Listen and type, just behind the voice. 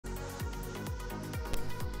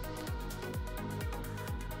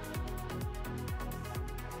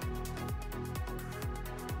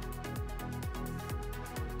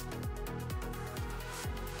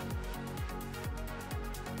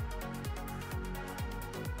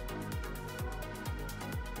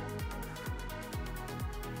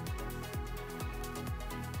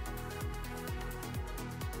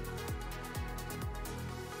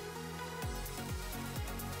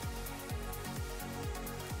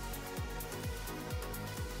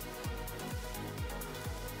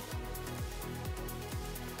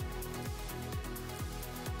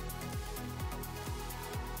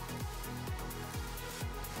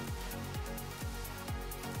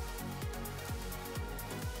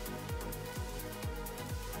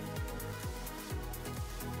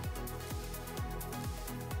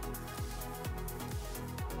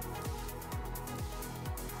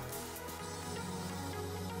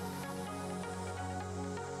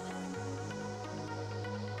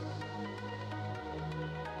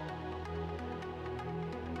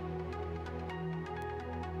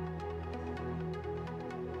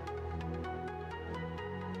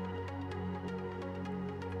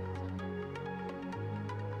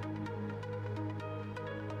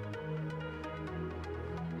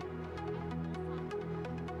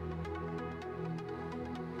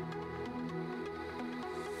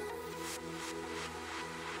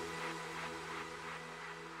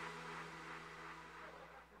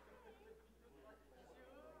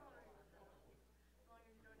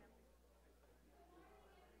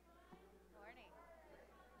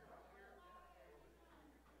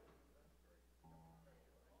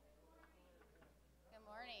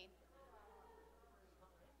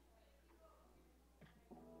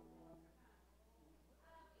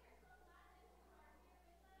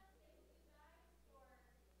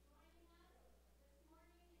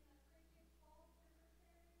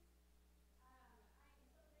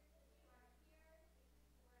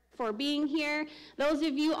for being here. Those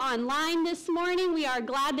of you online this morning, we are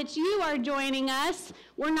glad that you are joining us.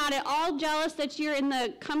 We're not at all jealous that you're in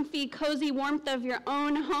the comfy, cozy warmth of your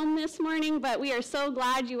own home this morning, but we are so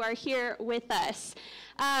glad you are here with us.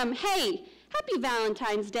 Hey, happy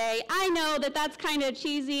Valentine's Day. I know that that's kind of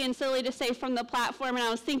cheesy and silly to say from the platform, and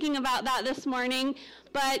I was thinking about that this morning.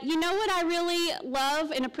 But you know what I really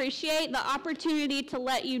love and appreciate? The opportunity to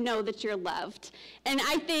let you know that you're loved. And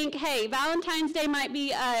I think, hey, Valentine's Day might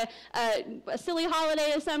be a silly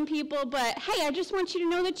holiday to some people, but hey, I just want you to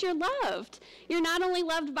know that you're loved. You're not only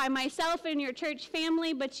loved by myself and your church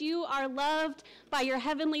family, but you are loved by your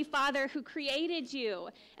Heavenly Father who created you.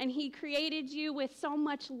 And He created you with so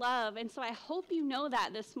much love. And so I hope you know that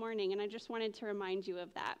this morning, and I just wanted to remind you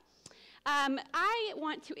of that. I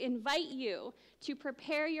want to invite you to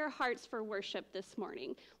prepare your hearts for worship this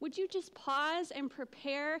morning. Would you just pause and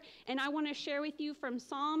prepare? And I want to share with you from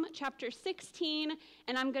Psalm chapter 16,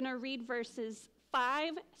 and I'm going to read verses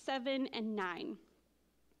 5, 7, and 9.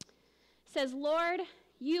 It says, Lord,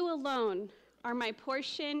 you alone are my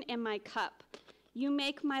portion and my cup. You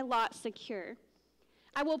make my lot secure.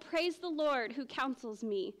 I will praise the Lord who counsels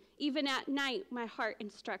me. Even at night, my heart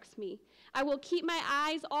instructs me. I will keep my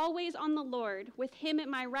eyes always on the Lord. With Him at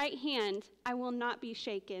my right hand, I will not be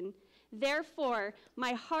shaken. Therefore,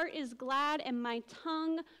 my heart is glad and my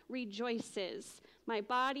tongue rejoices. My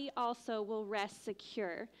body also will rest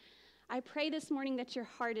secure. I pray this morning that your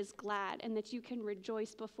heart is glad and that you can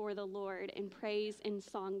rejoice before the Lord in praise and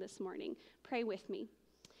song this morning. Pray with me.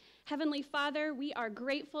 Heavenly Father, we are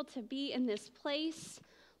grateful to be in this place.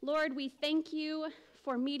 Lord, we thank you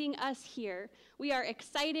for meeting us here. We are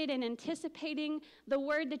excited and anticipating the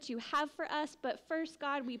word that you have for us, but first,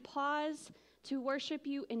 God, we pause to worship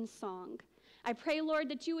you in song. I pray, Lord,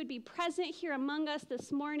 that you would be present here among us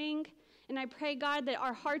this morning, and I pray, God, that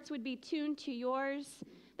our hearts would be tuned to yours,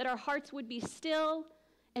 that our hearts would be still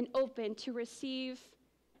and open to receive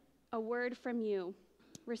a word from you.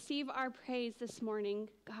 Receive our praise this morning.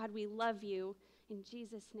 God, we love you. In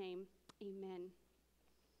Jesus' name, amen.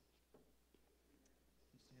 Stand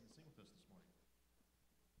and sing with us this morning.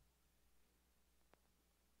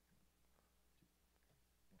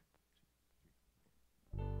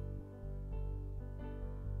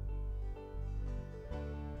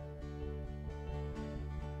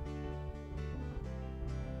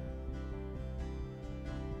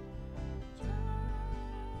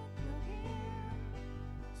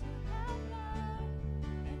 To have love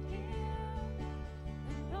and hear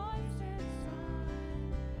the noises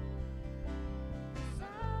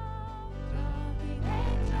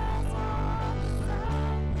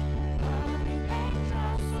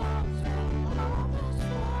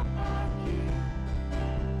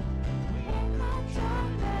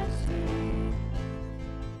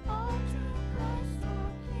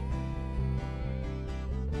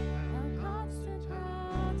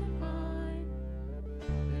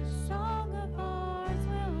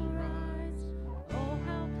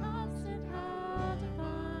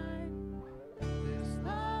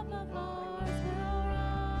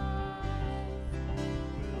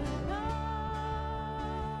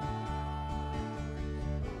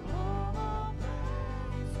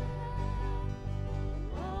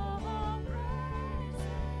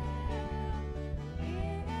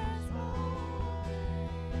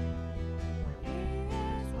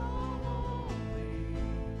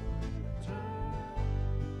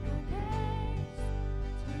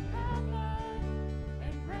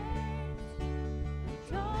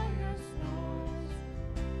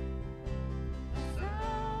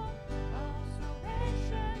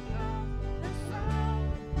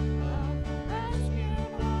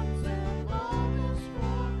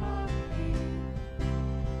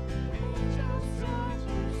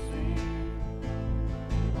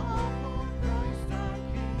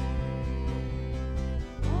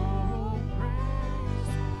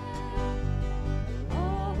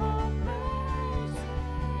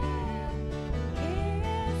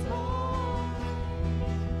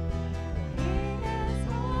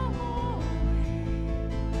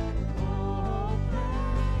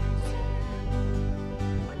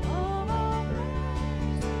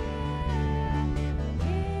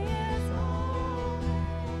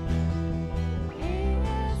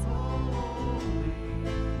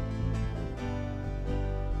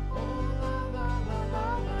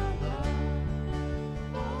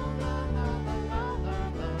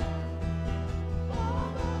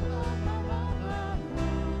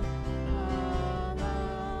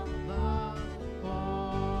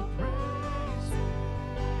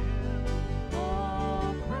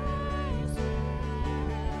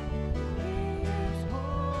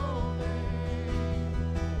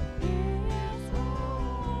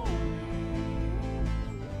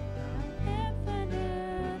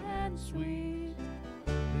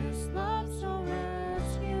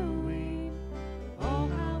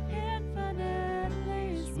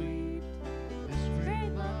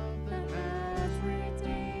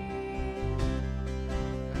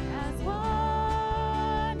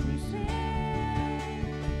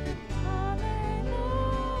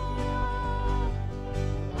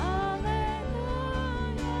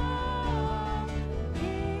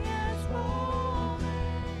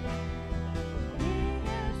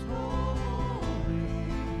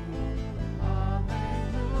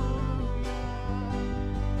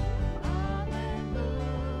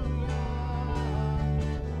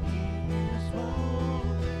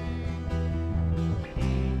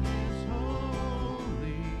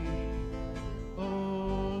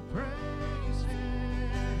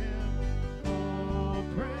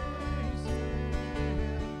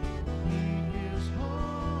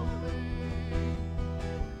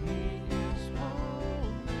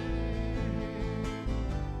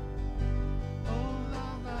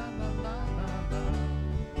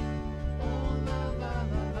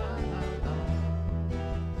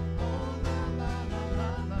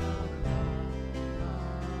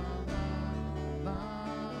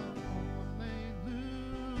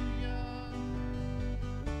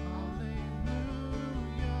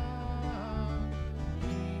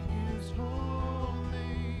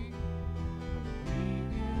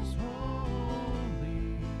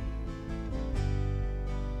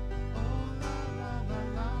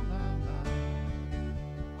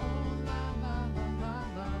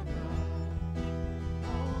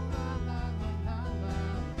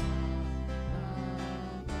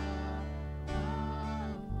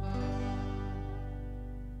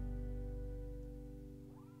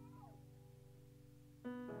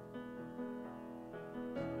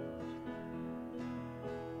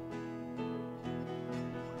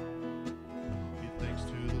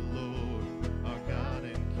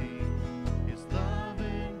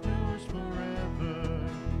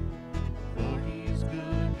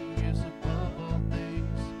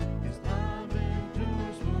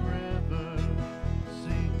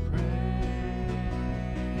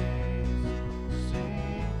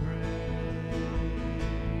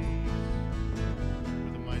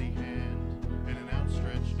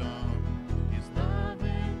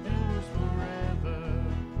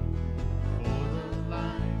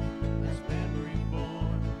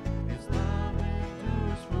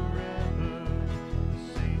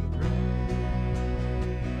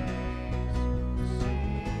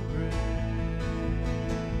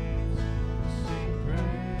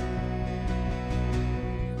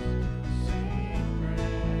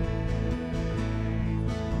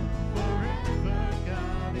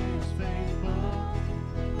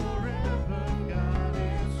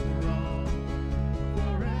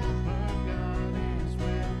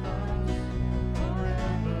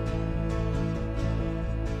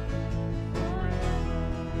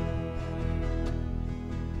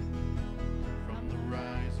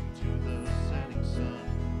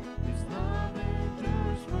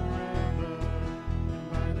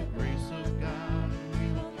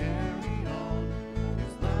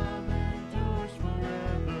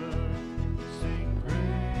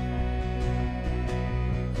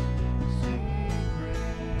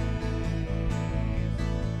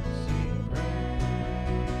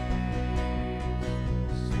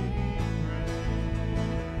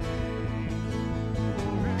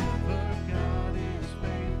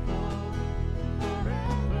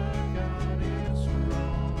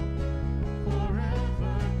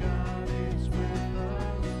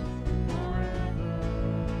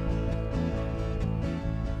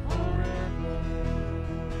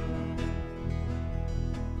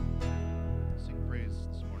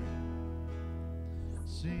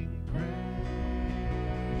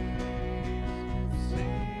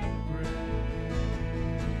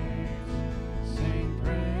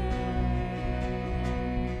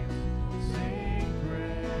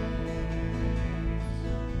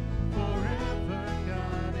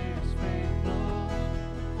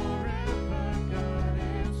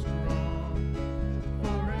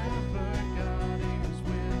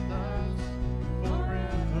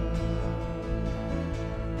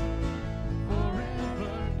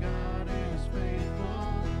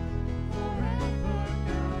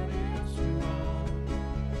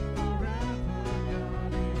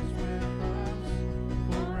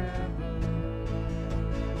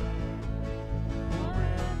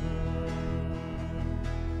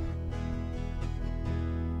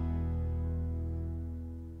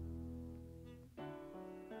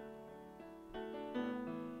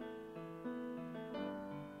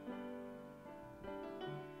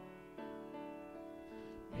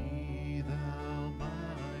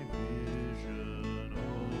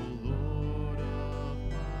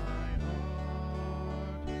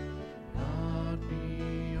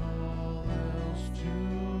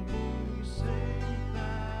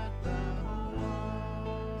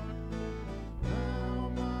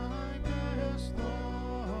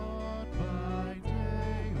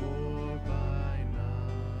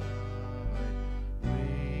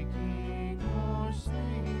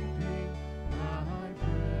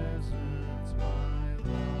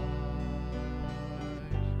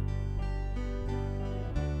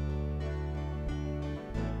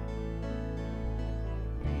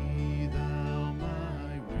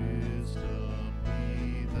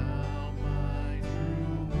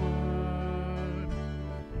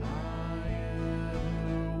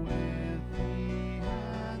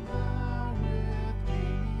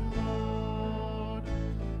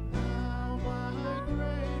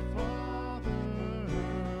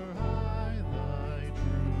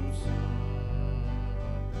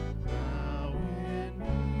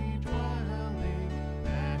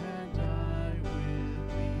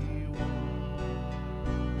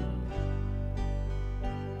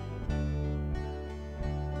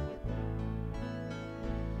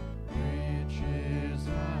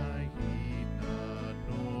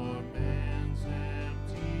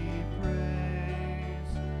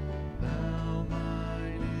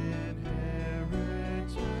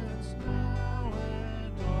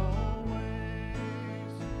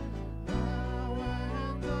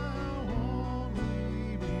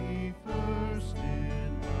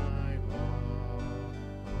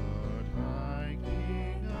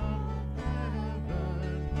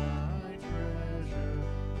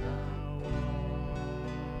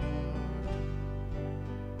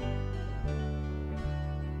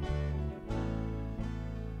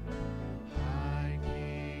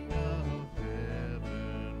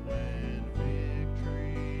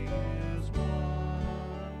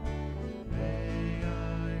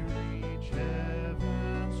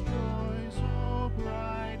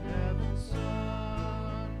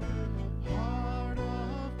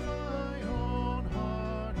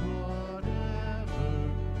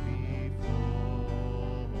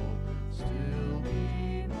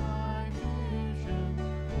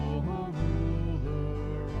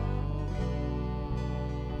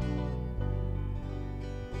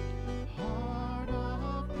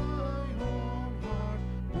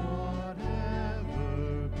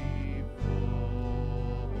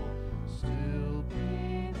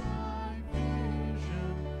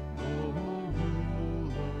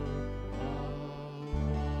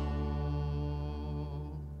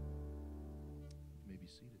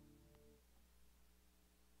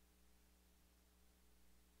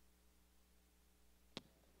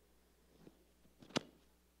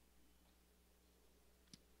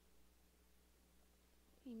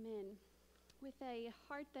Amen. With a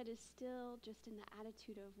heart that is still just in the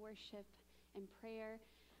attitude of worship and prayer,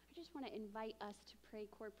 I just want to invite us to pray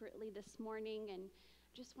corporately this morning, and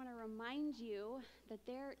just want to remind you that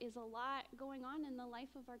there is a lot going on in the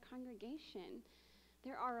life of our congregation.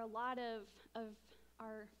 There are a lot of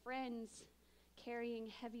our friends carrying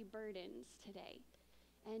heavy burdens today.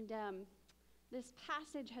 And this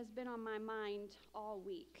passage has been on my mind all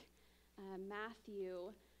week.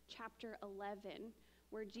 Matthew chapter 11,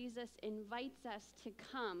 where Jesus invites us to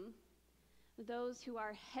come, those who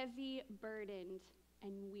are heavy burdened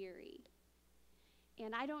and weary.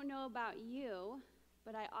 And I don't know about you,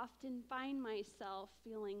 but I often find myself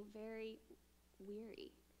feeling very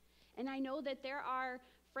weary. And I know that there are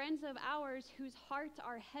friends of ours whose hearts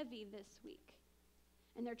are heavy this week,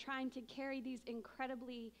 and they're trying to carry these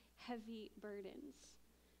incredibly heavy burdens.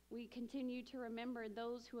 We continue to remember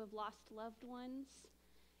those who have lost loved ones,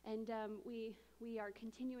 and we are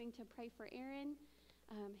continuing to pray for Aaron.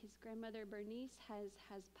 His grandmother Bernice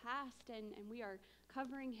has passed, and we are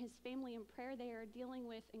covering his family in prayer. They are dealing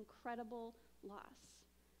with incredible loss.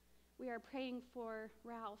 We are praying for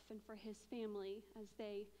Ralph and for his family as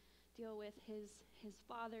they deal with his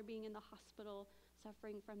father being in the hospital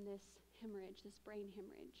suffering from this hemorrhage, this brain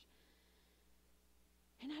hemorrhage.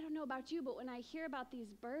 And I don't know about you, but when I hear about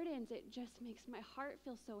these burdens, it just makes my heart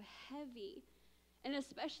feel so heavy. And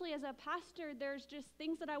especially as a pastor, there's just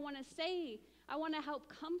things that I want to say. I want to help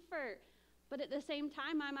comfort, but at the same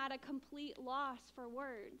time, I'm at a complete loss for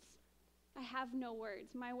words. I have no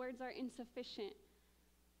words. My words are insufficient.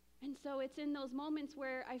 And so it's in those moments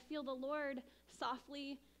where I feel the Lord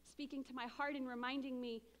softly speaking to my heart and reminding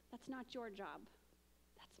me, that's not your job.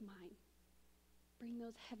 That's mine. Bring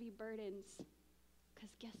those heavy burdens,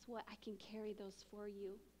 because guess what? I can carry those for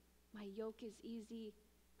you. My yoke is easy.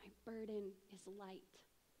 My burden is light.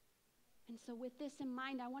 And so with this in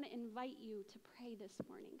mind, I want to invite you to pray this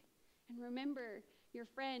morning. And remember your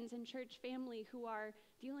friends and church family who are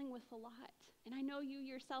dealing with a lot. And I know you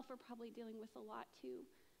yourself are probably dealing with a lot too.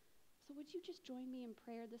 So would you just join me in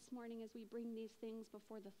prayer this morning as we bring these things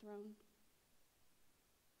before the throne?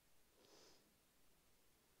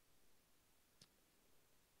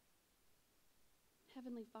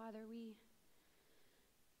 Heavenly Father, we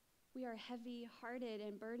are heavy-hearted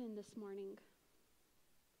and burdened this morning.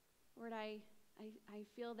 Lord, I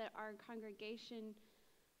feel that our congregation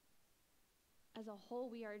as a whole,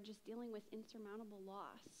 we are just dealing with insurmountable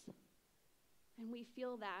loss. And we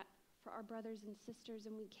feel that for our brothers and sisters,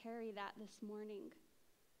 and we carry that this morning.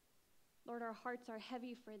 Lord, our hearts are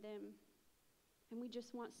heavy for them, and we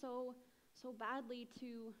just want so badly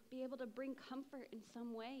to be able to bring comfort in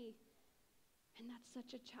some way. And that's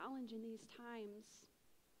such a challenge in these times.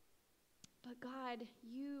 But God,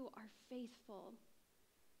 you are faithful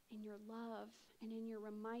in your love and in your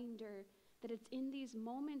reminder that it's in these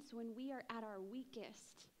moments when we are at our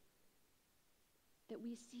weakest that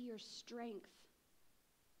we see your strength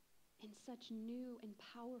in such new and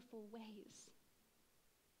powerful ways.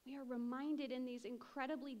 We are reminded in these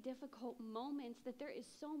incredibly difficult moments that there is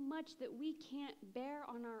so much that we can't bear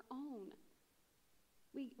on our own.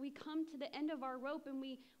 We come to the end of our rope, and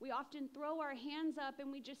we often throw our hands up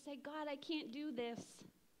and we just say, God, I can't do this.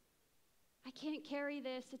 I can't carry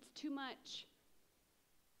this. It's too much.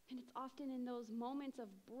 And it's often in those moments of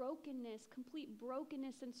brokenness, complete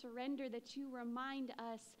brokenness and surrender, that you remind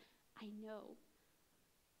us, I know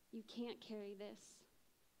you can't carry this,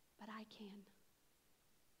 but I can.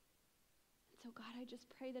 And so God, I just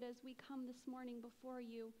pray that as we come this morning before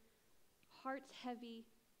you, hearts heavy,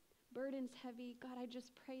 burdens heavy, God, I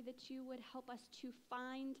just pray that you would help us to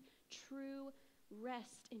find true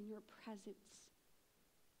rest in your presence.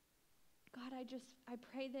 God, I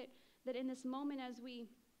pray that in this moment as we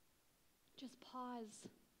just pause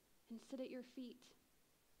and sit at your feet,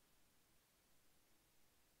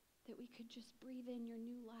 that we could just breathe in your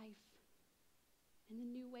new life and the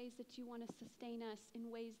new ways that you want to sustain us in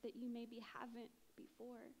ways that you maybe haven't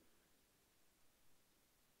before.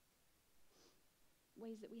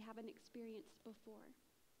 Ways that we haven't experienced before.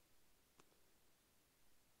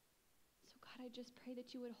 So God, I just pray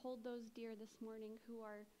that you would hold those dear this morning who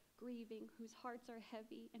are grieving, whose hearts are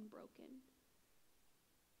heavy and broken.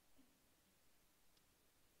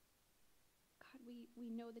 God, we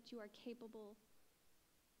know that you are capable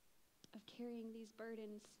of carrying these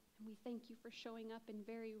burdens, and we thank you for showing up in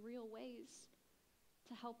very real ways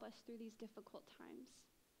to help us through these difficult times.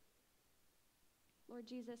 Lord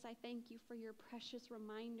Jesus, I thank you for your precious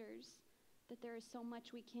reminders that there is so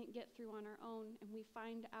much we can't get through on our own, and we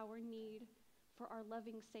find our need for our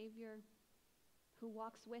loving Savior who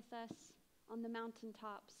walks with us on the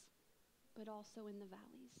mountaintops, but also in the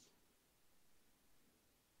valleys.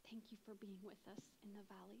 Thank you for being with us in the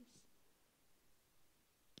valleys.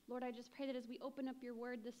 Lord, I just pray that as we open up your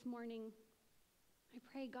word this morning, I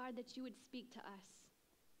pray, God, that you would speak to us.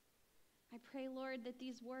 I pray, Lord, that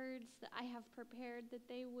these words that I have prepared, that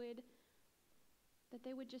they would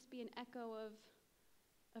just be an echo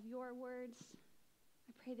of your words.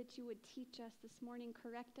 I pray that you would teach us this morning,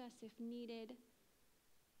 correct us if needed.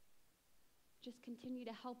 Just continue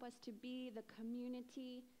to help us to be the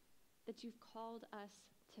community that you've called us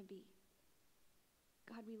to be.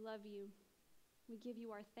 God, we love you. We give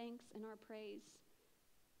you our thanks and our praise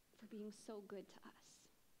for being so good to us.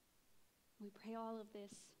 We pray all of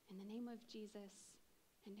this in the name of Jesus.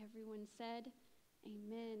 And everyone said,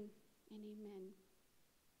 amen and amen.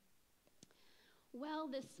 Well,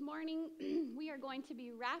 this morning we are going to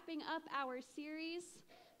be wrapping up our series,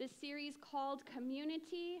 this series called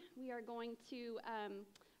Community. We are going to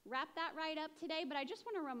wrap that right up today, but I just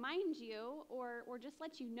want to remind you or just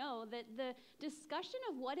let you know that the discussion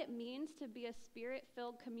of what it means to be a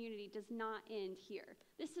spirit-filled community does not end here.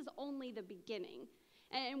 This is only the beginning.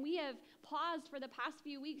 And we have paused for the past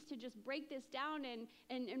few weeks to just break this down and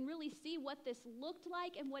really see what this looked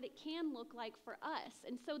like and what it can look like for us.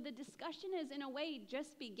 And so the discussion is, in a way,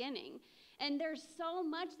 just beginning. And there's so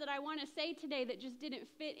much that I want to say today that just didn't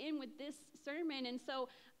fit in with this sermon. And so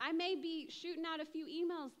I may be shooting out a few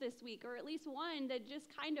emails this week, or at least one, that just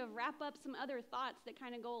kind of wrap up some other thoughts that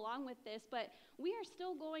kind of go along with this. But we are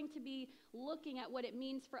still going to be looking at what it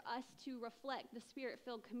means for us to reflect the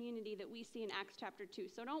spirit-filled community that we see in Acts chapter 2.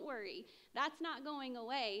 So don't worry, that's not going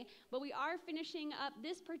away. But we are finishing up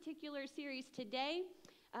this particular series today.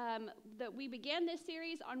 That we began this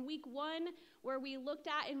series on week 1, where we looked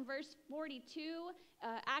at in verse 42,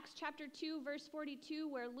 Acts chapter 2, verse 42,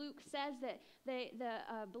 where Luke says that the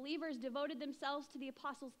believers devoted themselves to the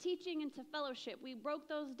apostles' teaching and to fellowship. We broke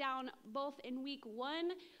those down both in week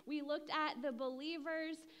 1. We looked at the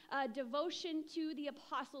believers' devotion to the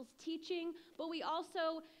apostles' teaching, but we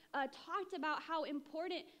also talked about how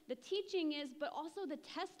important the teaching is, but also the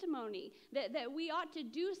testimony, that we ought to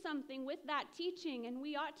do something with that teaching, and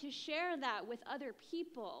we ought to share that with other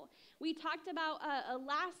people. We talked about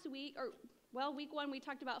last week, week 1, we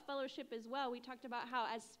talked about fellowship as well. We talked about how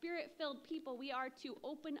as spirit-filled people, we are to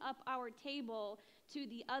open up our table to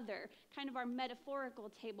the other, kind of our metaphorical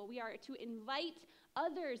table. We are to invite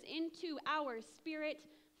others into our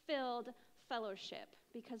spirit-filled fellowship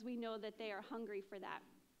because we know that they are hungry for that.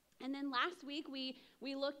 And then last week,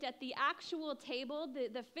 we looked at the actual table,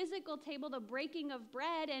 the physical table, the breaking of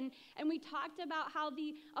bread, and we talked about how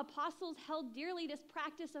the apostles held dearly this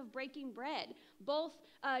practice of breaking bread, both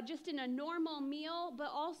just in a normal meal,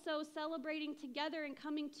 but also celebrating together and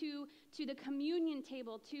coming to the communion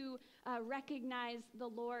table to recognize the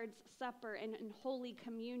Lord's Supper and Holy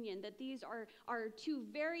Communion, that these are two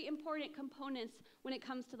very important components when it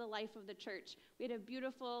comes to the life of the church. We had a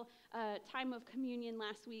beautiful time of communion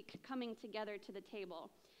last week, coming together to the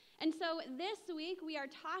table. And so this week we are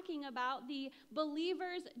talking about the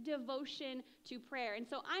believer's devotion to prayer. And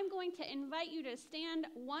so I'm going to invite you to stand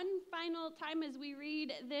one final time as we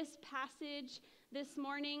read this passage this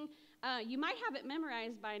morning. You might have it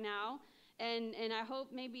memorized by now, and I hope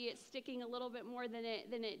maybe it's sticking a little bit more than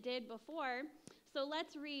it did before. So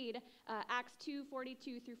let's read Acts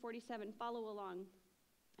 2:42 through 47. Follow along.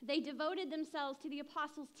 They devoted themselves to the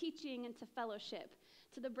apostles' teaching and to fellowship,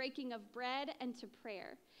 to the breaking of bread and to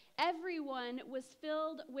prayer. Everyone was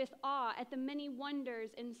filled with awe at the many wonders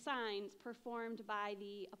and signs performed by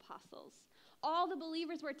the apostles. All the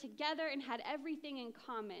believers were together and had everything in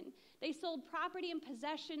common. They sold property and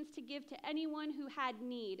possessions to give to anyone who had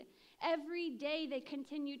need. Every day they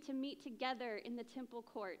continued to meet together in the temple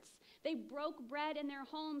courts. They broke bread in their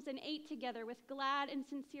homes and ate together with glad and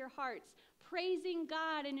sincere hearts, praising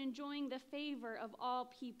God and enjoying the favor of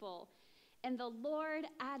all people. And the Lord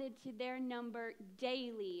added to their number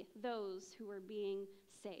daily those who were being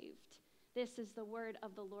saved. This is the word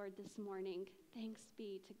of the Lord this morning. Thanks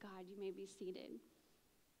be to God. You may be seated.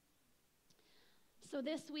 So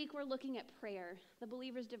this week we're looking at prayer, the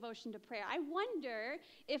believer's devotion to prayer. I wonder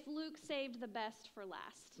if Luke saved the best for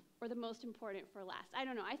last, or the most important for last. I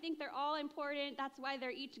don't know. I think they're all important. That's why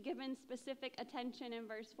they're each given specific attention in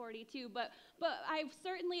verse 42. But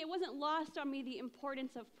it wasn't lost on me the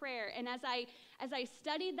importance of prayer. And as I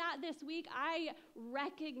studied that this week, I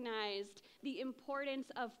recognized the importance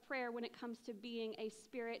of prayer when it comes to being a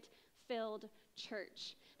spirit-filled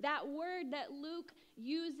church. That word that Luke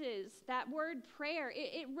uses, that word prayer,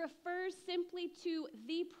 it refers simply to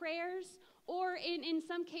the prayers or in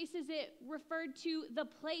some cases it referred to the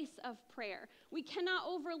place of prayer. We cannot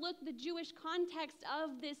overlook the Jewish context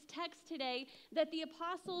of this text today, that the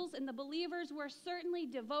apostles and the believers were certainly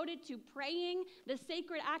devoted to praying, the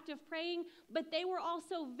sacred act of praying, but they were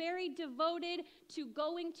also very devoted to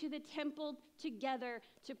going to the temple together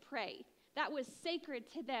to pray. That was sacred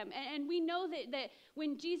to them. And we know that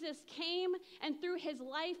when Jesus came and through his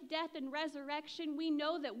life, death, and resurrection, we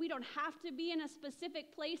know that we don't have to be in a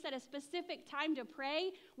specific place at a specific time to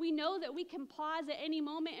pray. We know that we can pause at any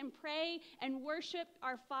moment and pray and worship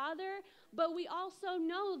our Father. But we also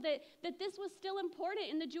know that this was still important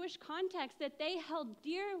in the Jewish context, that they held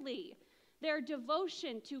dearly their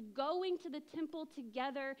devotion to going to the temple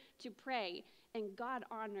together to pray. And God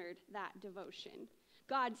honored that devotion.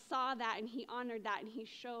 God saw that and he honored that and he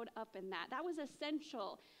showed up in that. That was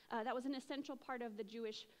essential. That was an essential part of the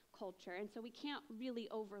Jewish culture. And so we can't really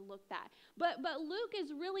overlook that. But Luke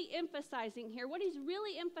is really emphasizing here, what he's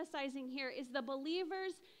really emphasizing here is the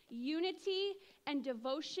believers' unity and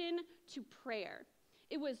devotion to prayer.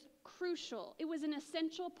 It was crucial. It was an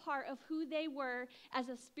essential part of who they were as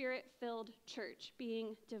a spirit-filled church,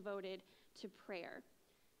 being devoted to prayer.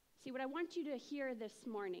 See, what I want you to hear this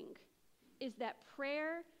morning is that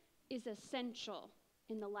prayer is essential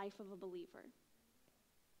in the life of a believer,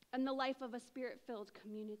 in the life of a spirit-filled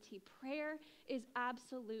community. Prayer is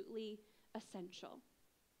absolutely essential.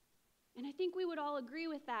 And I think we would all agree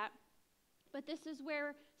with that, but this is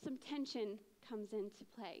where some tension comes into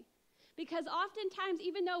play. Because oftentimes,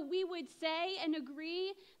 even though we would say and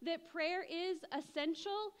agree that prayer is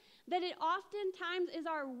essential, that it oftentimes is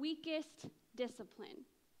our weakest discipline.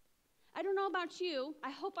 I don't know about you,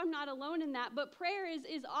 I hope I'm not alone in that, but prayer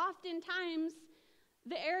is oftentimes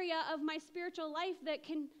the area of my spiritual life that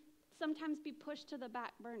can sometimes be pushed to the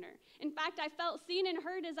back burner. In fact, I felt seen and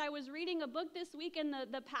heard as I was reading a book this week, and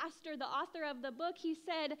the pastor, the author of the book, he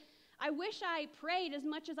said, I wish I prayed as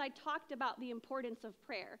much as I talked about the importance of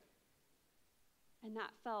prayer. And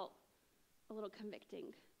that felt a little convicting.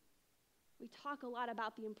 We talk a lot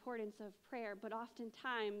about the importance of prayer, but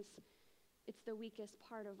oftentimes it's the weakest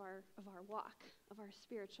part of our walk, of our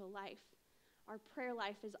spiritual life. Our prayer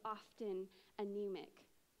life is often anemic.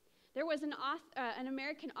 There was an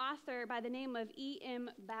American author by the name of E.M.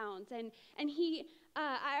 Bounds, and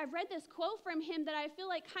I've read this quote from him that I feel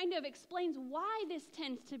like kind of explains why this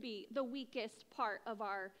tends to be the weakest part of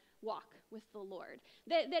our walk with the Lord.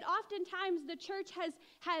 That oftentimes the church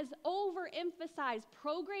has overemphasized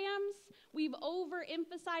programs, we've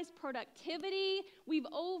overemphasized productivity, we've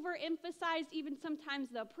overemphasized even sometimes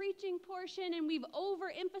the preaching portion, and we've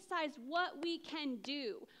overemphasized what we can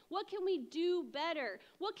do. What can we do better?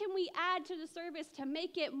 What can we add to the service to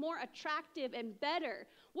make it more attractive and better?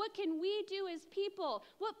 What can we do as people?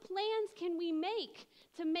 What plans can we make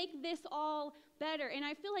to make this all better? And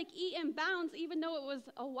I feel like E.M. Bounds, even though it was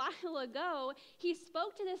a while ago, he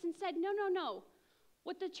spoke to this and said, no.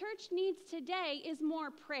 What the church needs today is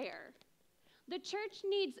more prayer. The church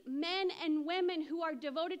needs men and women who are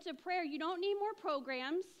devoted to prayer. You don't need more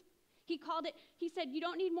programs. He said, you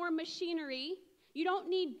don't need more machinery. You don't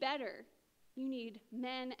need better. You need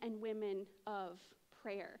men and women of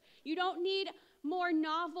prayer. You don't need more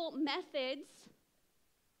novel methods.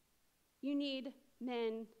 You need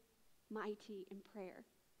men mighty in prayer.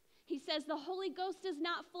 He says the Holy Ghost does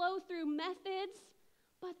not flow through methods,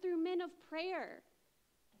 but through men of prayer.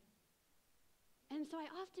 And so I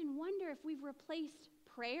often wonder if we've replaced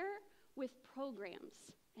prayer with programs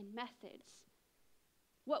and methods.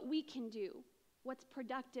 What we can do, what's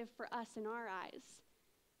productive for us in our eyes.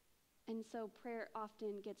 And so prayer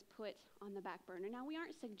often gets put on the back burner. Now, we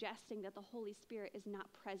aren't suggesting that the Holy Spirit is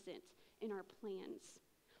not present in our plans.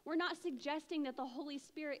 We're not suggesting that the Holy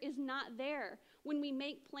Spirit is not there when we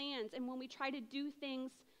make plans and when we try to do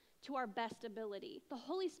things to our best ability. The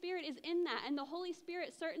Holy Spirit is in that, and the Holy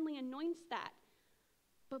Spirit certainly anoints that.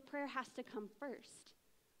 But prayer has to come first.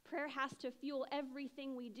 Prayer has to fuel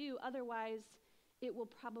everything we do, otherwise it will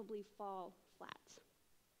probably fall flat.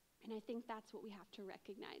 And I think that's what we have to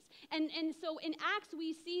recognize. And so in Acts,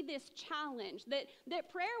 we see this challenge that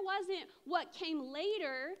prayer wasn't what came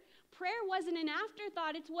later. Prayer wasn't an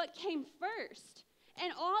afterthought. It's what came first.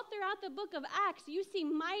 And all throughout the book of Acts, you see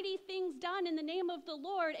mighty things done in the name of the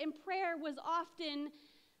Lord, and prayer was often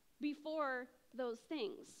before those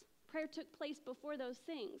things. Prayer took place before those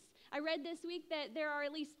things. I read this week that there are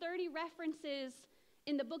at least 30 references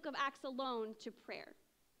in the book of Acts alone to prayer.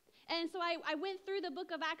 And so I went through the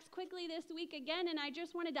book of Acts quickly this week again, and I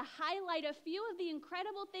just wanted to highlight a few of the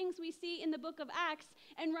incredible things we see in the book of Acts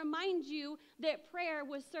and remind you that prayer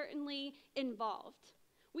was certainly involved.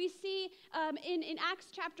 We see in Acts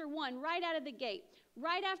chapter 1, right out of the gate,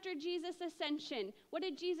 right after Jesus' ascension, what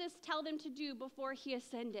did Jesus tell them to do before he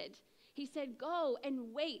ascended? He said, go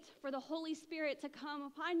and wait for the Holy Spirit to come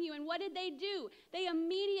upon you. And what did they do? They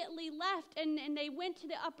immediately left and they went to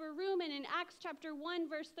the upper room. And in Acts chapter 1,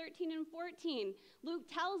 verse 13 and 14, Luke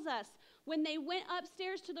tells us, when they went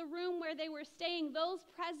upstairs to the room where they were staying, those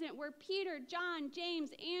present were Peter, John,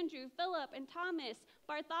 James, Andrew, Philip, and Thomas,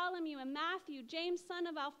 Bartholomew and Matthew, James, son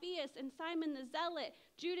of Alphaeus, and Simon the Zealot,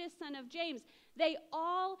 Judas, son of James. They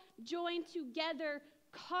all joined together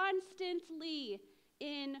constantly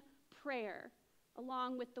in prayer,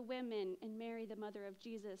 along with the women and Mary, the mother of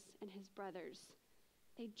Jesus, and his brothers.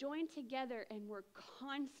 They joined together and were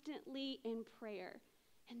constantly in prayer.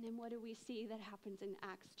 And then what do we see that happens in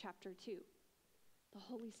Acts chapter 2? The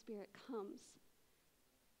Holy Spirit comes.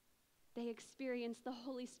 They experience the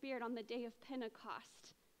Holy Spirit on the day of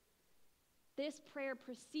Pentecost. This prayer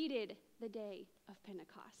preceded the day of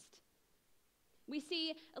Pentecost. We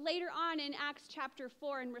see later on in Acts chapter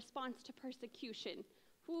 4 in response to persecution.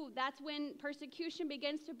 That's when persecution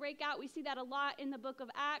begins to break out. We see that a lot in the book of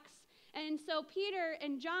Acts. And so Peter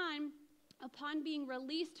and John, upon being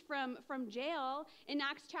released from jail in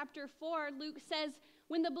Acts chapter 4, Luke says,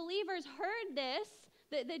 when the believers heard this,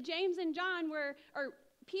 that James and John were, or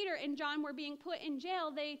Peter and John were being put in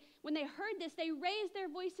jail, when they heard this, they raised their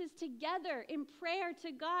voices together in prayer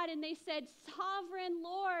to God, and they said, Sovereign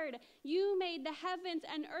Lord, you made the heavens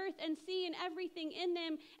and earth and sea and everything in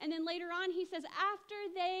them. And then later on, he says, after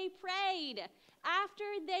they prayed,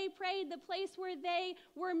 the place where they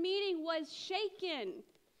were meeting was shaken,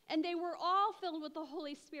 and they were all filled with the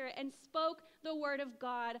Holy Spirit and spoke the word of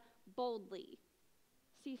God boldly.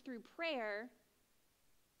 See, through prayer,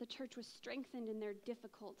 the church was strengthened in their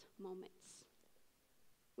difficult moments.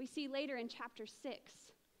 We see later in chapter 6.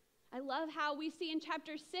 I love how we see in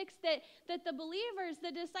chapter 6 that the believers,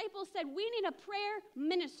 the disciples said, we need a prayer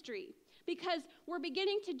ministry because we're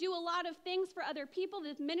beginning to do a lot of things for other people.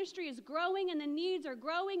 This ministry is growing and the needs are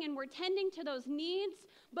growing and we're tending to those needs,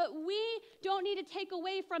 but we don't need to take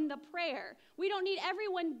away from the prayer. We don't need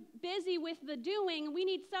everyone busy with the doing. We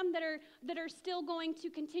need some that are still going to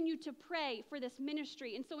continue to pray for this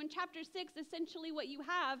ministry. And so in chapter 6, essentially what you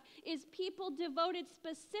have is people devoted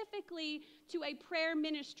specifically to a prayer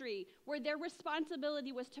ministry where their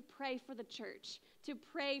responsibility was to pray for the church, to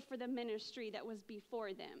pray for the ministry that was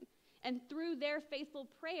before them. And through their faithful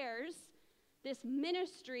prayers, this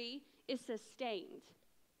ministry is sustained.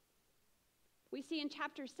 We see in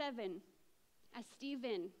chapter 7, as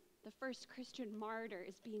Stephen, the first Christian martyr,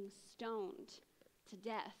 is being stoned to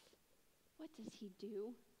death, what does he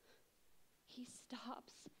do? He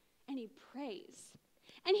stops and he prays.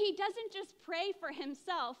 And he doesn't just pray for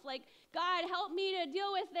himself, like, God, help me to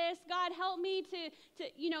deal with this. God, help me to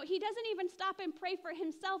he doesn't even stop and pray for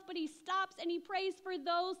himself, but he stops and he prays for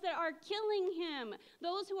those that are killing him,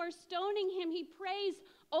 those who are stoning him. He prays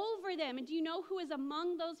over them. And do you know who is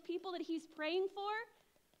among those people that he's praying for?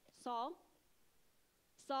 Saul.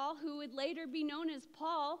 Saul, who would later be known as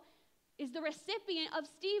Paul, is the recipient of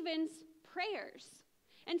Stephen's prayers.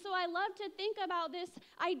 And so I love to think about this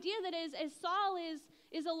idea that as Saul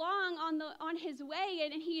is along on his way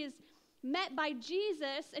and he is met by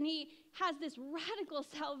Jesus and he has this radical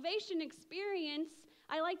salvation experience,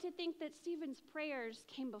 I like to think that Stephen's prayers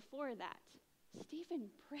came before that. Stephen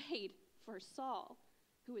prayed for Saul,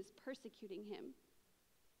 who was persecuting him.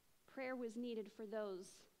 Prayer was needed for those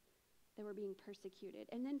that were being persecuted.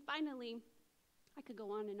 And then finally, I could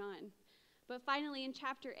go on and on, but finally in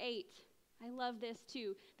chapter 8, I love this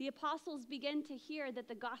too. The apostles begin to hear that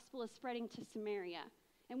the gospel is spreading to Samaria.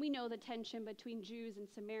 And we know the tension between Jews and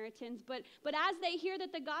Samaritans. But as they hear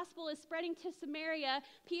that the gospel is spreading to Samaria,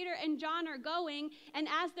 Peter and John are going. And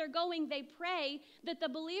as they're going, they pray that the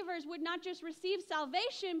believers would not just receive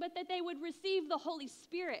salvation, but that they would receive the Holy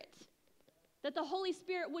Spirit. That the Holy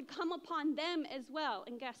Spirit would come upon them as well.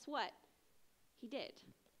 And guess what? He did.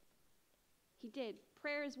 He did.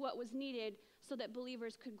 Prayer is what was needed so that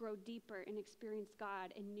believers could grow deeper and experience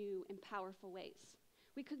God in new and powerful ways.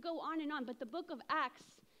 We could go on and on, but the book of Acts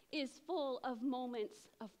is full of moments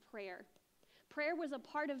of prayer. Prayer was a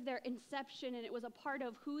part of their inception, and it was a part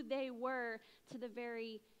of who they were to the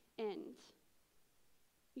very end.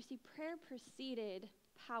 You see, prayer preceded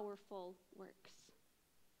powerful works.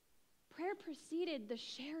 Prayer preceded the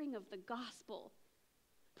sharing of the gospel.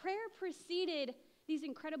 Prayer preceded these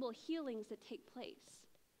incredible healings that take place.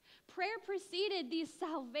 Prayer preceded these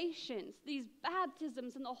salvations, these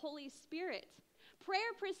baptisms in the Holy Spirit. Prayer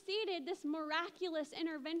preceded this miraculous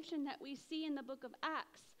intervention that we see in the book of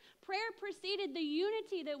Acts. Prayer preceded the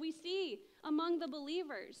unity that we see among the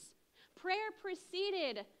believers. Prayer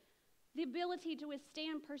preceded the ability to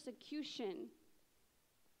withstand persecution.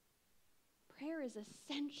 Prayer is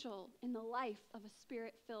essential in the life of a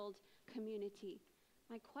spirit-filled community.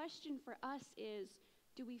 My question for us is,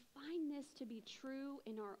 do we find this to be true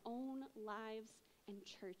in our own lives and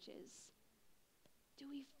churches? Do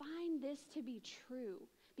we find this to be true?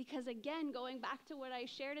 Because again, going back to what I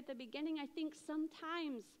shared at the beginning, I think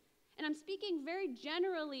sometimes, and I'm speaking very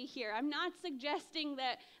generally here, I'm not suggesting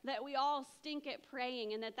that we all stink at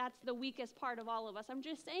praying and that that's the weakest part of all of us. I'm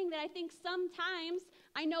just saying that I think sometimes,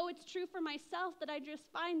 I know it's true for myself, that I just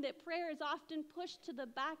find that prayer is often pushed to the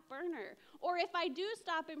back burner. Or if I do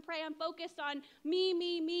stop and pray, I'm focused on me,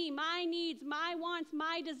 my needs, my wants,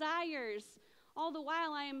 my desires. All the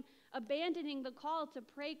while I am abandoning the call to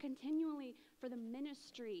pray continually for the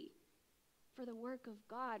ministry, for the work of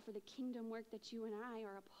God, for the kingdom work that you and I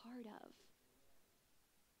are a part of.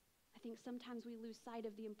 I think sometimes we lose sight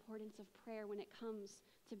of the importance of prayer when it comes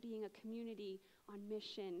to being a community on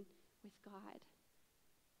mission with God.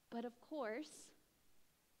 But of course,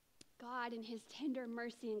 God in his tender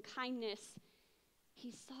mercy and kindness,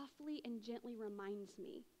 he softly and gently reminds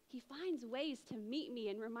me. He finds ways to meet me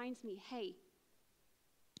and reminds me, hey,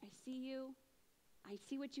 I see you. I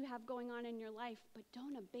see what you have going on in your life, but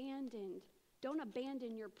don't abandon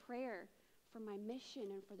your prayer for my mission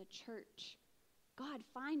and for the church. God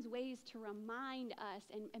finds ways to remind us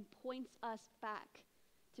and points us back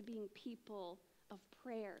to being people of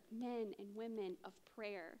prayer, men and women of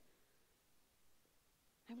prayer.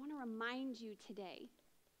 I want to remind you today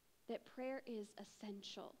that prayer is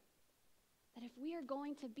essential. That if we are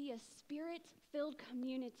going to be a spirit-filled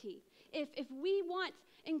community, if we want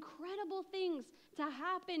incredible things to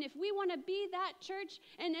happen, if we want to be that church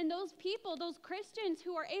and those people, those Christians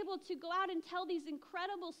who are able to go out and tell these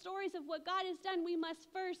incredible stories of what God has done, we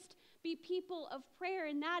must first be people of prayer,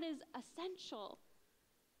 and that is essential.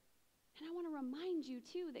 And I want to remind you,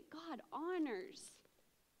 too, that God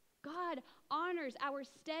honors our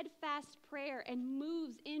steadfast prayer and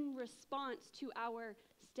moves in response to our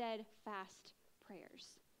steadfast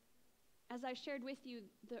prayers. As I shared with you,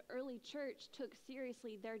 the early church took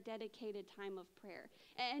seriously their dedicated time of prayer.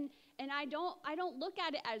 And I don't look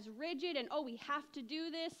at it as rigid and, we have to do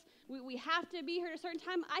this. We have to be here at a certain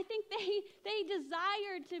time. I think they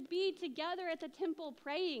desired to be together at the temple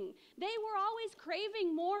praying. They were always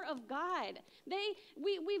craving more of God.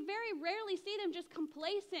 We very rarely see them just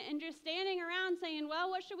complacent and just standing around saying, well,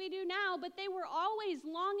 what should we do now? But they were always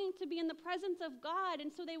longing to be in the presence of God,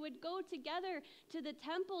 and so they would go together to the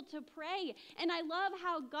temple to pray. And I love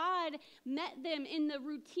how God met them in the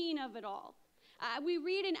routine of it all. We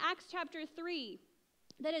read in Acts chapter 3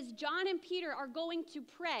 that as John and Peter are going to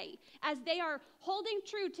pray, as they are holding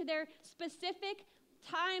true to their specific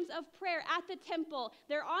times of prayer at the temple,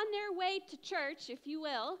 they're on their way to church, if you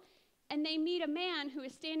will, and they meet a man who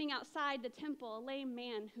is standing outside the temple, a lame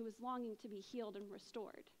man who is longing to be healed and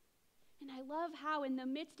restored. And I love how in the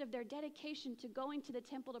midst of their dedication to going to the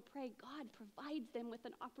temple to pray, God provides them with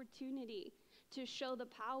an opportunity to show the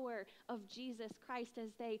power of Jesus Christ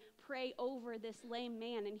as they pray over this lame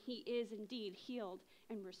man, and he is indeed healed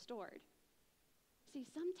and restored. See,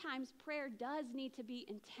 sometimes prayer does need to be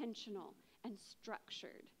intentional and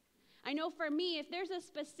structured. I know for me, if there's a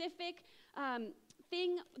specific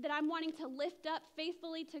thing that I'm wanting to lift up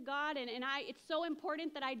faithfully to God, and it's so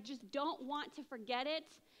important that I just don't want to forget it,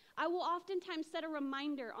 I will oftentimes set a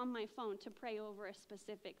reminder on my phone to pray over a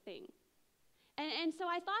specific thing. And so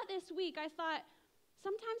I thought this week,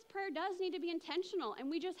 sometimes prayer does need to be intentional, and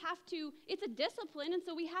we just have to, it's a discipline, and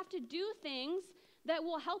so we have to do things that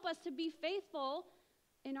will help us to be faithful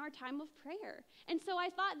in our time of prayer. And so I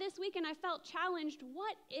thought this week, and I felt challenged,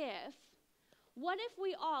 what if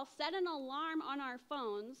we all set an alarm on our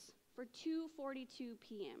phones for 2:42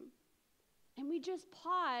 p.m. and we just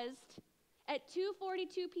paused at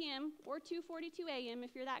 2:42 p.m. or 2:42 a.m.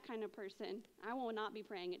 if you're that kind of person. I will not be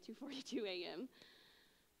praying at 2:42 a.m.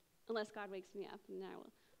 unless God wakes me up, and then I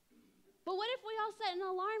will. But what if we all set an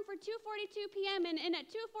alarm for 2:42 p.m. and at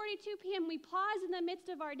 2:42 p.m. we pause in the midst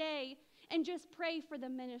of our day and just pray for the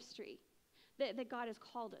ministry that God has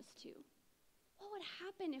called us to? What would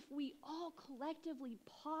happen if we all collectively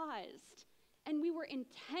paused and we were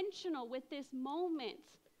intentional with this moment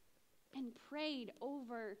and prayed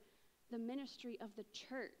over the ministry of the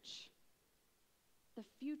church, the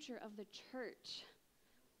future of the church?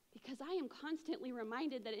 Because I am constantly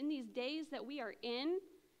reminded that in these days that we are in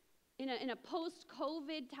a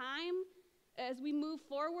post-COVID time, as we move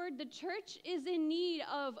forward, the church is in need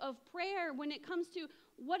of prayer when it comes to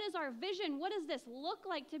what is our vision? What does this look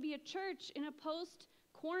like to be a church in a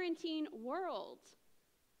post-quarantine world?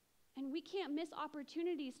 And we can't miss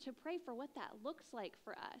opportunities to pray for what that looks like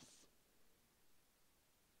for us.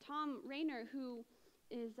 Tom Rainer, who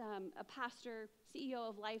is a pastor, CEO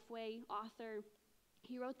of Lifeway, author,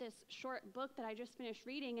 he wrote this short book that I just finished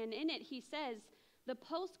reading, and in it he says, the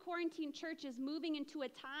post-quarantine church is moving into a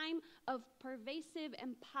time of pervasive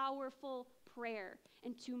and powerful prayer.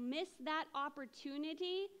 And to miss that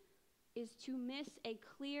opportunity is to miss a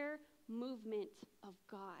clear movement of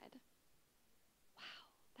God. Wow,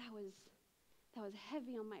 that was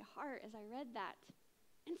heavy on my heart as I read that.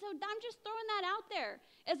 And so I'm just throwing that out there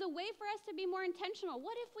as a way for us to be more intentional.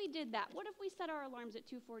 What if we did that? What if we set our alarms at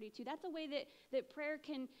 2:42? That's a way that prayer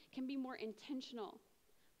can be more intentional.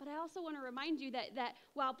 But I also want to remind you that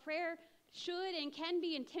while prayer should and can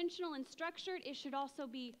be intentional and structured, it should also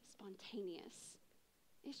be spontaneous.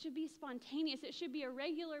 It should be spontaneous. It should be a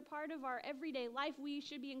regular part of our everyday life. We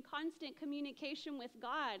should be in constant communication with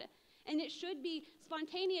God. And it should be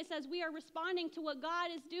spontaneous as we are responding to what God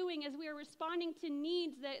is doing, as we are responding to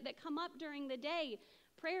needs that come up during the day.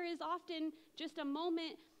 Prayer is often just a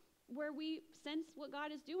moment where we sense what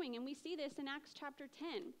God is doing. And we see this in Acts chapter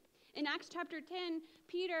 10. In Acts chapter 10,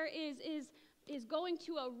 Peter is going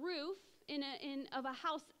to a roof of a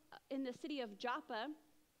house in the city of Joppa,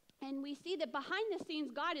 and we see that behind the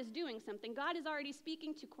scenes, God is doing something. God is already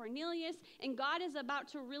speaking to Cornelius, and God is about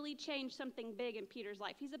to really change something big in Peter's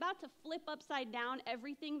life. He's about to flip upside down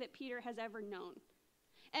everything that Peter has ever known.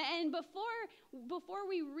 And before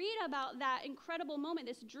we read about that incredible moment,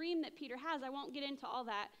 this dream that Peter has, I won't get into all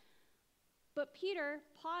that, but Peter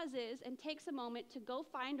pauses and takes a moment to go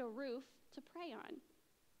find a roof to pray on.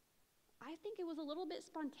 I think it was a little bit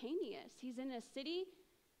spontaneous. He's in a city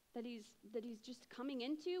that he's just coming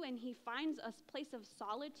into, and he finds a place of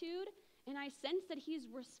solitude, and I sense that he's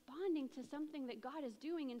responding to something that God is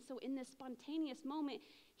doing, and so in this spontaneous moment,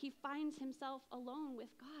 he finds himself alone with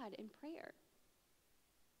God in prayer.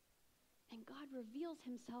 And God reveals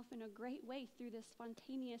himself in a great way through this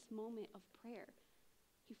spontaneous moment of prayer.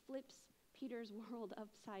 He flips Peter's world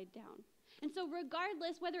upside down. And so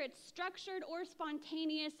regardless, whether it's structured or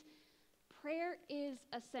spontaneous, prayer is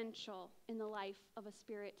essential in the life of a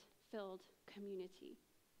spirit-filled community.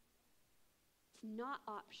 It's not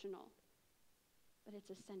optional, but it's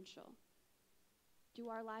essential. Do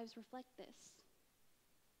our lives reflect this?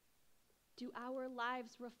 Do our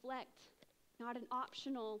lives reflect not an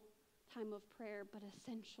optional time of prayer, but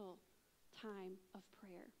essential time of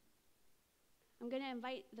prayer? I'm going to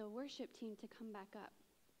invite the worship team to come back up.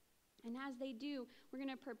 And as they do, we're going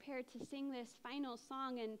to prepare to sing this final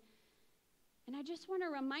song. And I just want to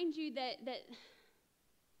remind you that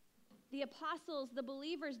the apostles, the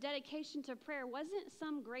believers' dedication to prayer wasn't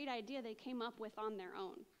some great idea they came up with on their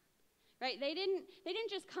own. Right? They didn't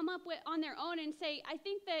just come up with on their own and say, I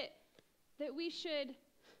think that we should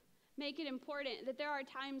make it important, that there are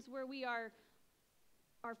times where we are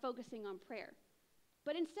focusing on prayer.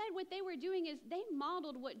 But instead, what they were doing is they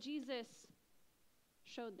modeled what Jesus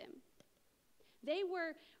showed them. They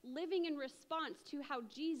were living in response to how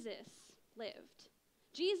Jesus lived.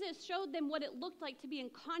 Jesus showed them what it looked like to be in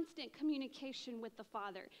constant communication with the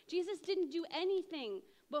Father. Jesus didn't do anything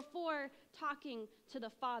before talking to the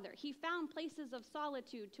Father. He found places of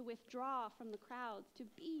solitude to withdraw from the crowds, to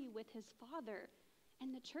be with his Father.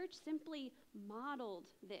 And the church simply modeled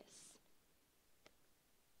this.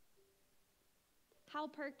 Hal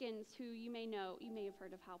Perkins, who you may know, you may have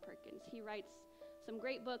heard of Hal Perkins. He writes some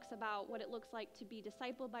great books about what it looks like to be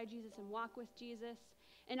discipled by Jesus and walk with Jesus.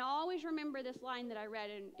 And I always remember this line that I read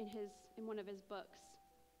in one of his books.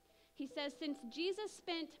 He says, since Jesus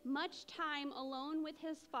spent much time alone with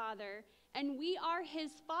his Father, and we are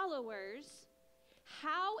his followers,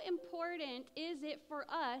 how important is it for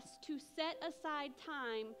us to set aside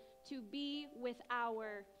time to be with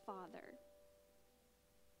our Father?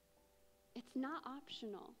 It's not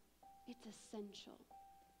optional. It's essential.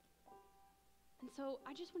 And so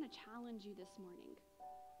I just want to challenge you this morning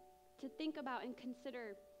to think about and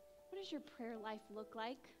consider, what does your prayer life look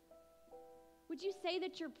like? Would you say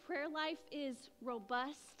that your prayer life is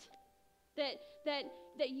robust? That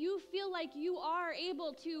you feel like you are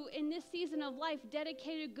able to, in this season of life,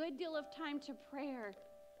 dedicate a good deal of time to prayer?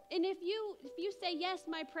 And if you say, yes,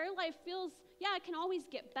 my prayer life feels, it can always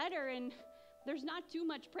get better, and there's not too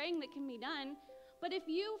much praying that can be done. But if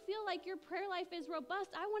you feel like your prayer life is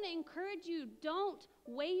robust, I want to encourage you, don't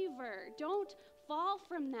waver. Don't fall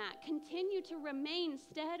from that. Continue to remain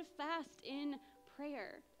steadfast in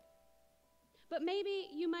prayer. But maybe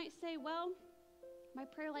you might say, well, my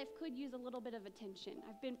prayer life could use a little bit of attention.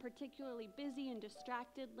 I've been particularly busy and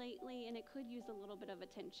distracted lately, and it could use a little bit of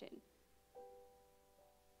attention.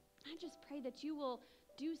 I just pray that you will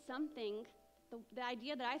do something. The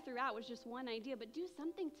idea that I threw out was just one idea, but do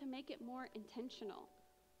something to make it more intentional.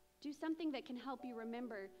 Do something that can help you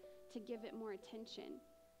remember to give it more attention.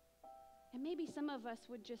 And maybe some of us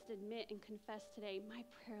would just admit and confess today, my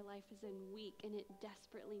prayer life is weak and it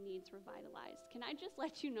desperately needs revitalized. Can I just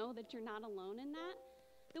let you know that you're not alone in that?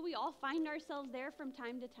 That we all find ourselves there from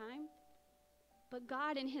time to time? But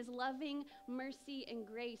God in his loving mercy and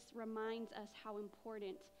grace reminds us how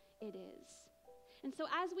important it is. And so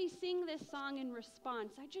as we sing this song in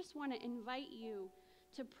response, I just want to invite you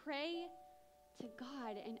to pray to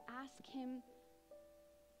God and ask him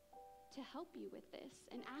to help you with this,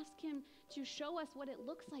 and ask him to show us what it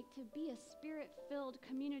looks like to be a spirit-filled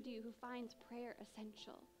community who finds prayer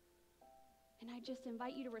essential. And I just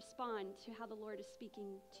invite you to respond to how the Lord is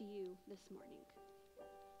speaking to you this morning.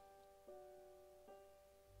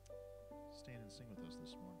 Stand and sing with us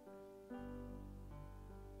this morning.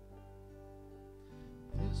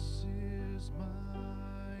 This is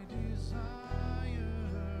my desire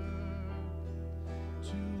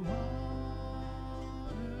to honor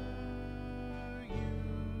you,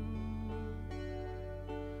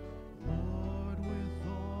 Lord, with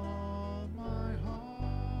all my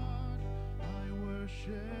heart I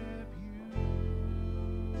worship you.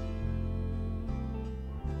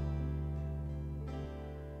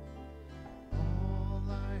 All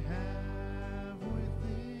I have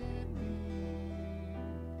within me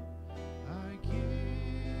I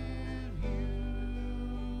give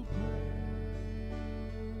you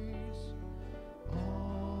praise.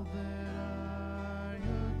 All that I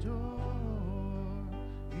adore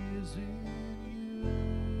is in you.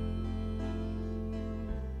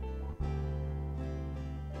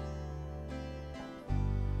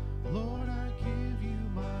 Lord, I give you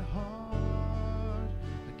my heart,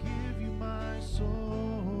 I give you my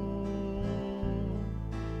soul.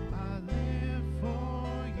 I live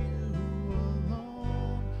for you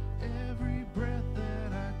alone. Every breath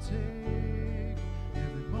that I take,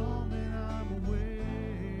 every moment I'm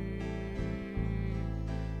awake.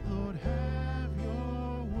 Lord, have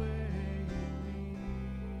your way in me.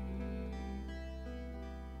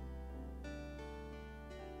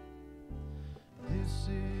 This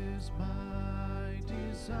is my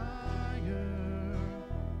desire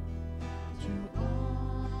to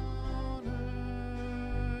honor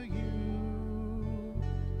you,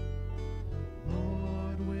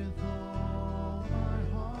 Lord, with all my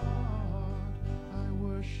heart I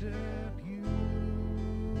worship you.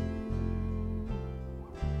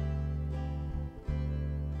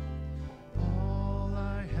 All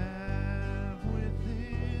I have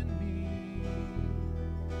within me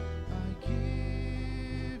I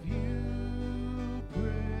give you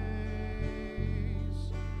praise.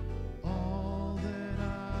 All that I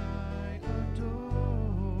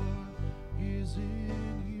adore is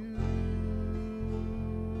in you.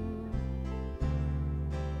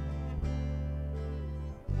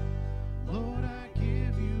 Lord, I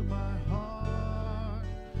give you my heart,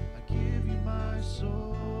 I give you my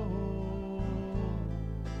soul.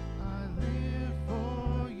 I live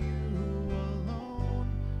for you alone.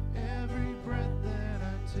 Every breath that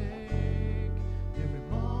I take, every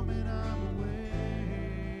moment I'm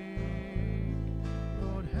awake.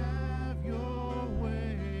 Lord, have your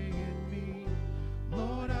way in me.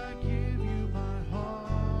 Lord, I give you my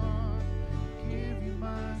heart, give you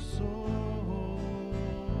my soul.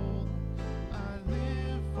 I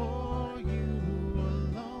live for you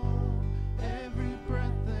alone. Every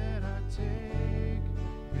breath that I take,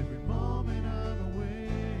 every moment I'm awake.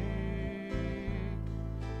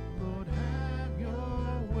 Lord, have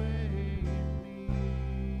your way in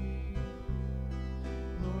me.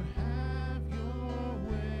 Lord, have your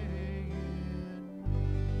way in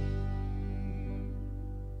me.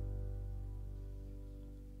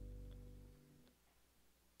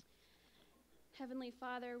 Heavenly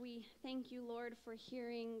Father, we thank you, Lord, for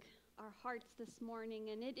hearing our hearts this morning,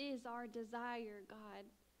 and it is our desire, God.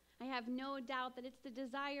 I have no doubt that it's the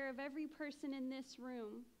desire of every person in this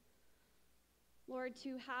room, Lord,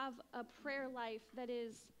 to have a prayer life that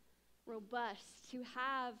is robust, to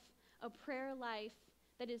have a prayer life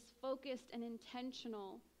that is focused and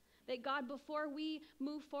intentional, that God, before we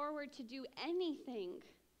move forward to do anything,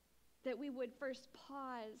 that we would first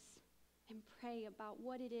pause and pray about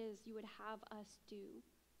what it is you would have us do.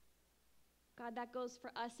 God, that goes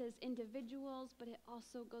for us as individuals, but it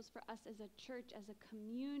also goes for us as a church, as a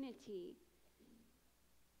community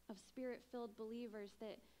of spirit-filled believers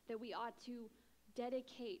that we ought to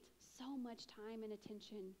dedicate so much time and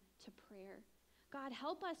attention to prayer. God,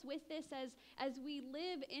 help us with this as we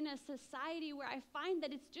live in a society where I find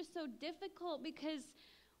that it's just so difficult because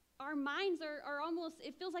our minds are almost,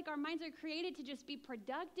 it feels like our minds are created to just be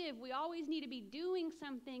productive. We always need to be doing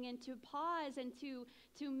something and to pause and to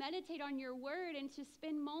meditate on your word and to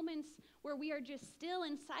spend moments where we are just still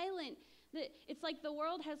and silent. That it's like the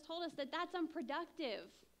world has told us that that's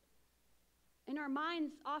unproductive. And our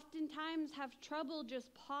minds oftentimes have trouble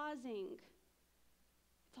just pausing.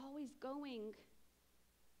 It's always going.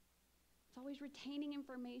 It's always retaining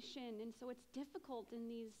information. And so it's difficult in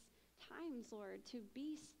these times, Lord, to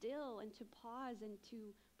be still and to pause and to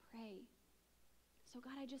pray. So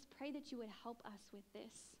God, I just pray that you would help us with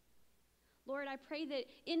this. Lord, I pray that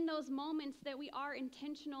in those moments that we are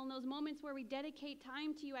intentional, in those moments where we dedicate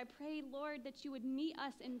time to you, I pray, Lord, that you would meet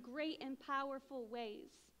us in great and powerful ways.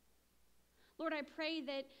 Lord, I pray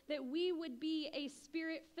that we would be a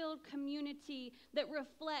spirit-filled community that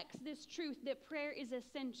reflects this truth that prayer is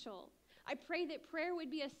essential. I pray that prayer would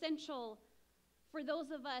be essential for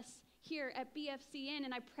those of us here at BFCN,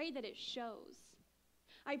 and I pray that it shows.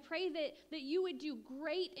 I pray that you would do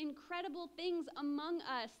great, incredible things among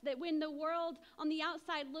us, that when the world on the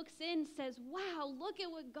outside looks in, says, wow, look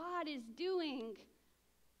at what God is doing.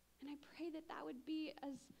 And I pray that that would be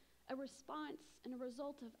as a response and a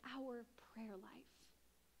result of our prayer life,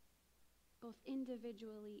 both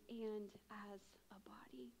individually and as a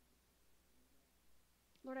body.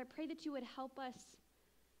 Lord, I pray that you would help us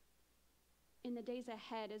in the days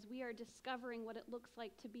ahead as we are discovering what it looks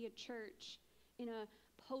like to be a church in a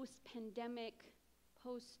post-pandemic,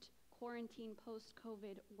 post-quarantine,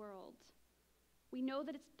 post-COVID world. We know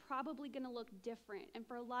that it's probably going to look different, and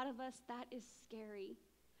for a lot of us, that is scary.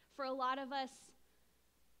 For a lot of us,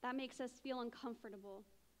 that makes us feel uncomfortable.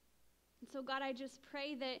 And so, God, I just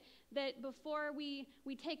pray that before we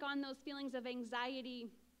take on those feelings of anxiety,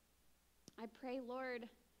 I pray, Lord,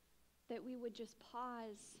 that we would just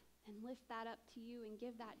pause and lift that up to you and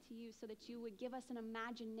give that to you so that you would give us an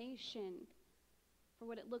imagination for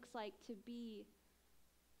what it looks like to be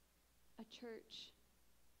a church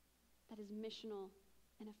that is missional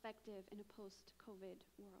and effective in a post-COVID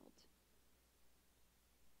world.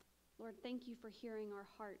 Lord, thank you for hearing our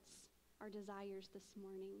hearts, our desires this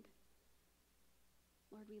morning.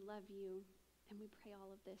 Lord, we love you, and we pray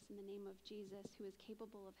all of this in the name of Jesus, who is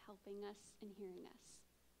capable of helping us and hearing us.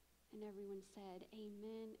 And everyone said,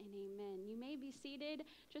 amen and amen. You may be seated.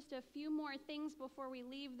 Just a few more things before we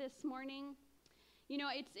leave this morning. You know,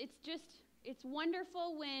 it's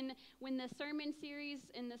wonderful when the sermon series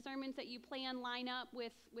and the sermons that you plan line up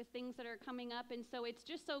with things that are coming up. And so it's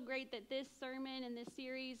just so great that this sermon and this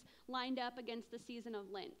series lined up against the season of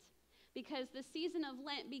Lent. Because the season of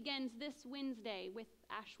Lent begins this Wednesday with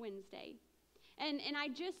Ash Wednesday. And I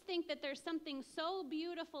just think that there's something so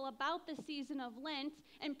beautiful about the season of Lent,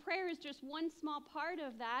 and prayer is just one small part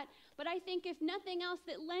of that. But I think if nothing else,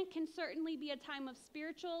 that Lent can certainly be a time of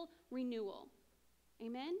spiritual renewal.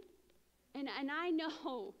 Amen? And I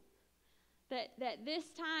know that this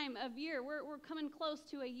time of year, we're coming close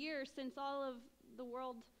to a year since all of the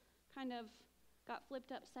world kind of got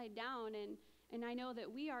flipped upside down, and I know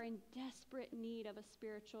that we are in desperate need of a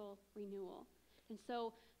spiritual renewal. And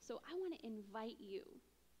so I want to invite you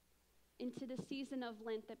into the season of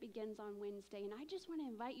Lent that begins on Wednesday, and I just want to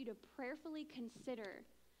invite you to prayerfully consider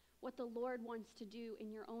what the Lord wants to do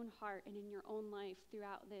in your own heart and in your own life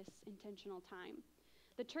throughout this intentional time.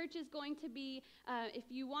 The church is going to be, if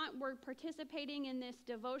you want, we're participating in this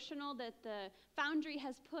devotional that the Foundry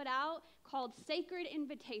has put out called Sacred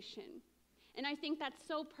Invitation. And I think that's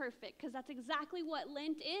so perfect because that's exactly what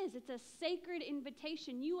Lent is. It's a sacred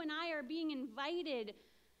invitation. You and I are being invited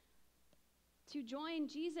to join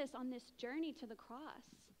Jesus on this journey to the cross.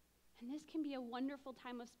 And this can be a wonderful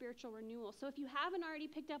time of spiritual renewal. So if you haven't already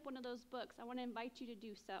picked up one of those books, I want to invite you to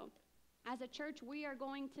do so. As a church, we are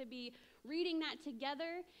going to be reading that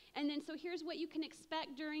together. And then so here's what you can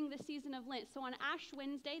expect during the season of Lent. So on Ash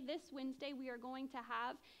Wednesday, this Wednesday, we are going to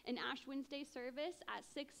have an Ash Wednesday service at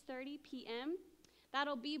 6:30 p.m.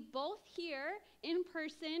 That'll be both here in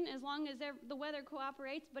person as long as the weather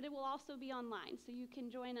cooperates, but it will also be online. So you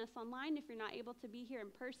can join us online if you're not able to be here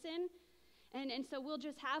in person. And so we'll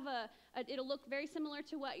just have it'll look very similar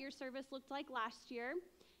to what your service looked like last year.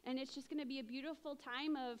 And it's just going to be a beautiful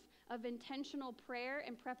time of intentional prayer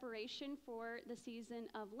and preparation for the season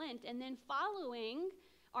of Lent. And then following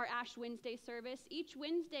our Ash Wednesday service, each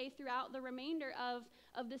Wednesday throughout the remainder of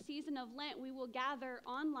the season of Lent, we will gather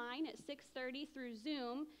online at 6:30 through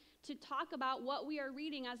Zoom to talk about what we are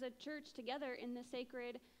reading as a church together in the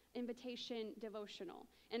Sacred Invitation devotional.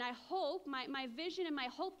 And I hope, my vision and my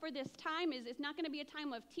hope for this time is it's not going to be a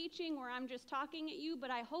time of teaching where I'm just talking at you,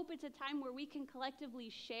 but I hope it's a time where we can collectively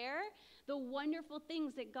share the wonderful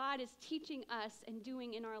things that God is teaching us and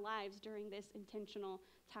doing in our lives during this intentional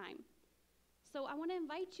time. So I want to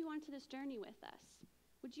invite you onto this journey with us.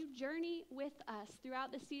 Would you journey with us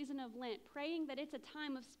throughout the season of Lent, praying that it's a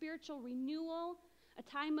time of spiritual renewal, a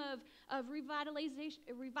time of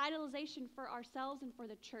revitalization for ourselves and for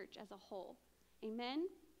the church as a whole. Amen?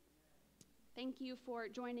 Thank you for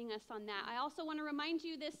joining us on that. I also want to remind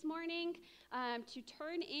you this morning to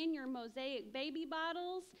turn in your Mosaic baby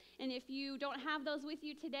bottles. And if you don't have those with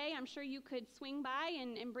you today, I'm sure you could swing by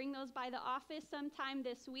and bring those by the office sometime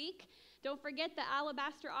this week. Don't forget the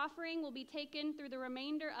alabaster offering will be taken through the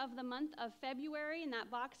remainder of the month of February, and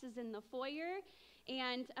that box is in the foyer.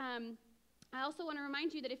 And I also want to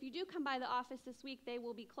remind you that if you do come by the office this week, they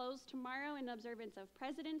will be closed tomorrow in observance of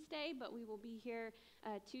President's Day, but we will be here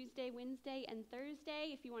Tuesday, Wednesday, and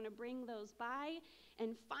Thursday if you want to bring those by.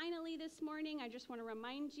 And finally this morning, I just want to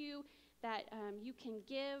remind you that you can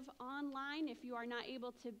give online if you are not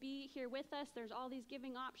able to be here with us. There's all these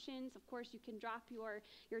giving options. Of course, you can drop your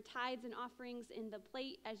tithes and offerings in the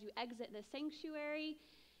plate as you exit the sanctuary.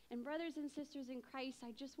 And brothers and sisters in Christ,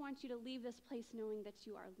 I just want you to leave this place knowing that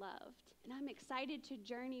you are loved. And I'm excited to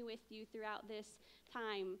journey with you throughout this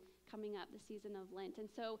time coming up, the season of Lent. And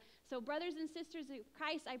so brothers and sisters in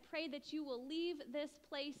Christ, I pray that you will leave this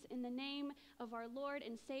place in the name of our Lord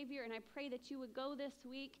and Savior. And I pray that you would go this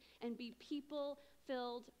week and be people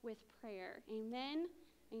filled with prayer. Amen.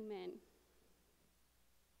 Amen.